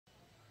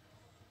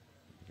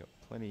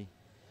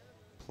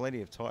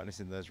Plenty of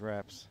tightness in those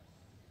wraps.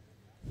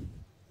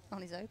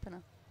 On his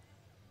opener.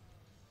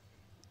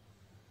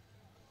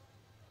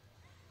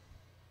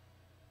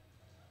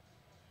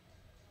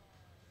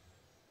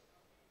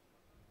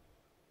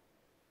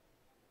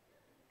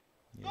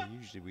 Yeah,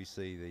 usually we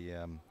see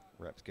the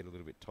wraps get a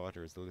little bit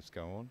tighter as the lifts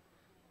go on.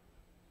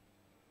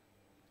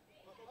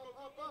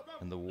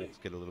 And the walks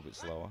get a little bit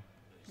slower.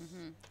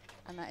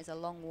 And that is a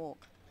long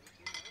walk.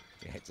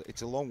 Yeah,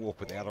 it's a long walk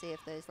without See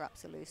if those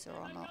wraps are looser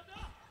or not.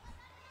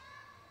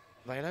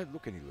 They don't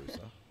look any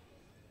looser.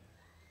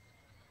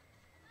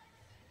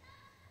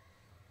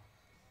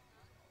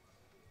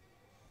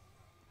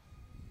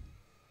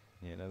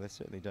 Yeah, no, they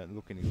certainly don't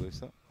look any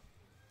looser.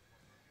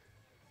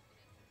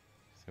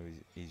 So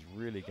he's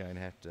really going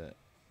to have to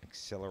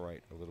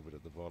accelerate a little bit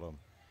at the bottom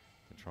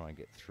to try and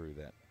get through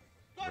that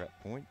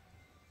wrap point.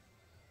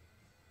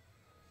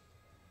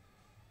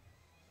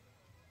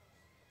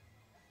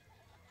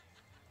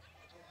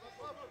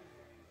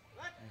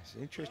 It's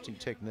an interesting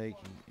technique.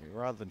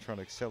 Rather than trying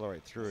to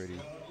accelerate through it, he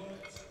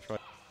tried.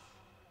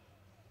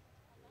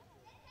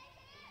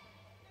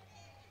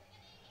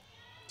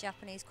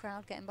 Japanese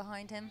crowd getting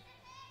behind him.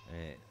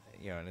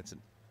 You know, and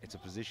it's a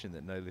position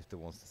that no lifter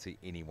wants to see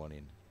anyone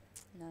in.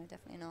 No,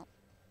 definitely not.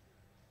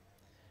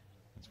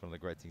 It's one of the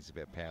great things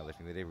about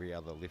powerlifting, that every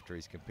other lifter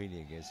he's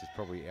competing against is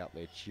probably out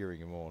there cheering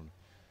him on,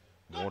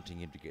 wanting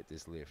him to get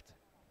this lift.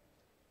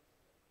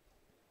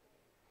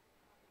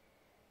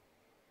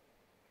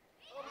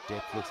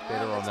 Depth looks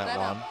better on that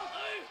one.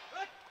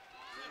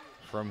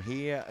 From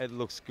here, it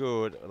looks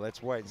good.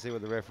 Let's wait and see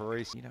what the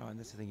referee. You know, and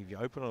that's the thing, if you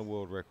open on a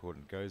world record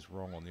and it goes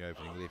wrong on the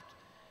opening lift,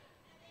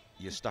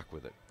 you're stuck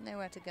with it.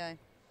 Nowhere to go.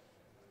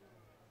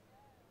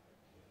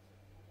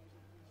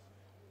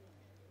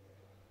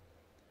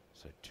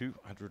 So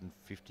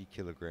 250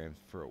 kilograms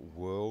for a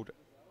world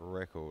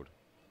record.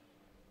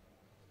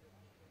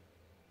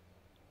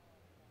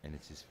 And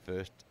it's his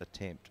first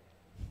attempt.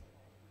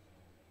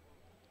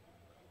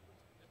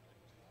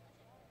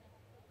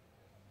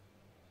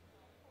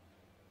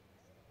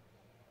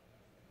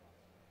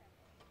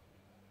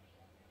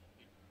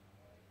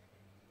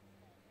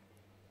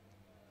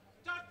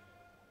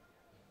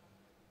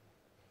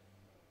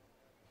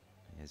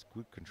 He has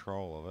good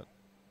control of it.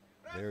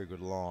 Very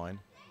good line.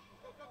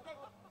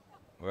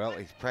 Well,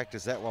 he's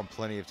practiced that one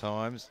plenty of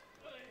times.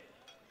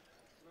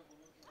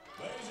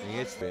 He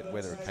gets it.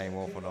 Whether it came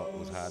off or not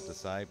was hard to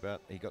say, but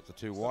he got the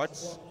 2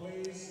 whites.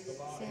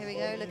 So here we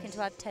go, looking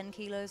to add 10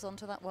 kilos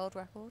onto that world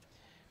record.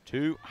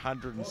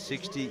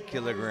 260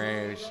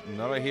 kilograms.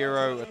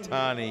 Norihiro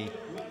Otani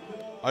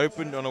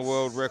opened on a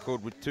world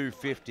record with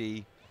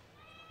 250.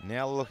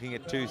 Now looking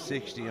at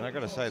 260, and I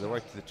got to say the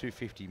weight to the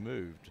 250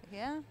 moved.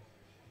 Yeah.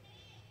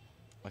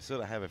 I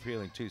sort of have a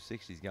feeling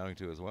 260 is going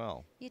to as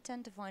well. You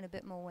tend to find a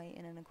bit more weight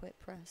in an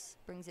equipped press.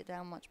 Brings it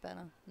down much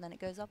better, and then it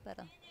goes up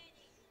better.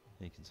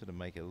 You can sort of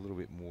make it a little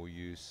bit more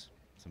use,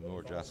 some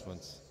more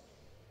adjustments.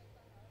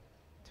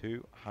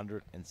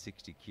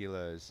 260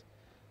 kilos.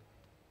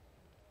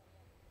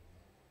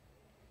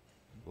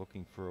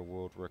 Looking for a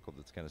world record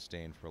that's going to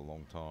stand for a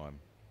long time.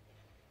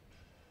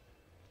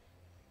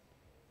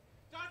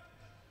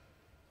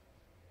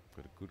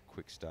 Got a good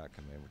quick start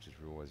command, which is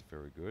always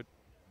very good.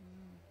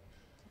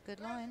 Good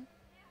line.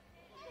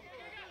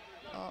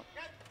 Oh.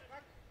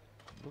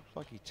 Looks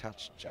like he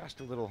touched just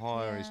a little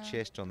higher his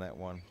chest on that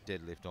one.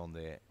 Deadlift on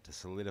there to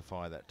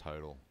solidify that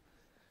total.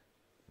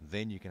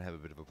 Then you can have a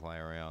bit of a play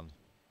around.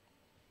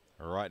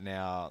 Right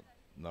now,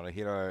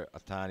 Norihiro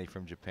Otani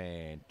from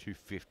Japan,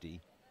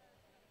 250.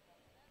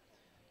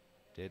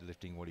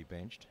 Deadlifting what he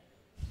benched.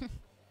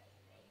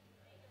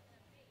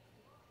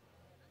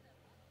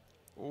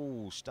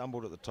 Oh,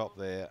 stumbled at the top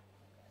there.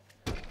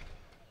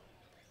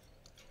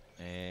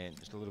 And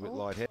just a little bit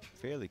light head,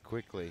 fairly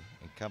quickly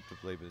and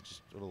comfortably, but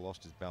just sort of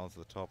lost his balance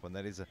at the top. And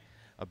that is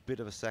a bit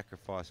of a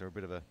sacrifice, or a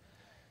bit of a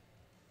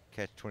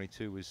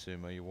catch-22 with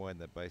sumo. You widen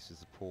that base of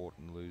support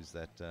and lose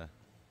that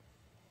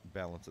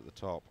balance at the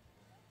top.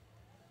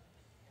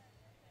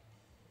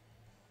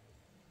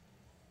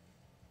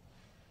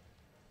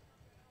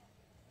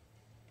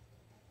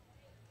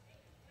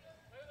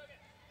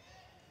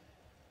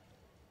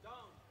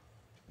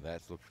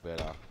 That's looked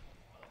better.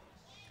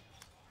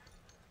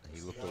 He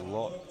looked a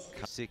lot.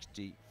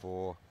 60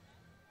 for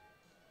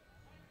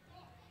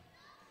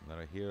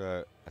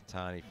Norihiro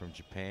Otani from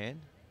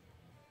Japan.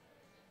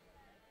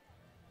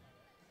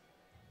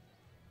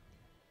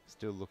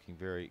 Still looking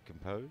very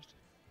composed.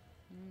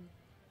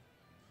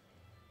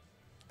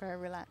 Very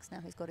relaxed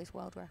now. He's got his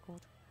world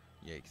record.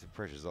 Yeah, because the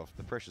pressure's off.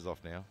 The pressure's off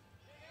now.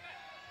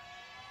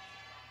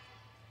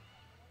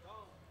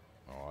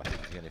 Oh, I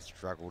think he's going to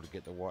struggle to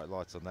get the white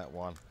lights on that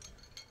one.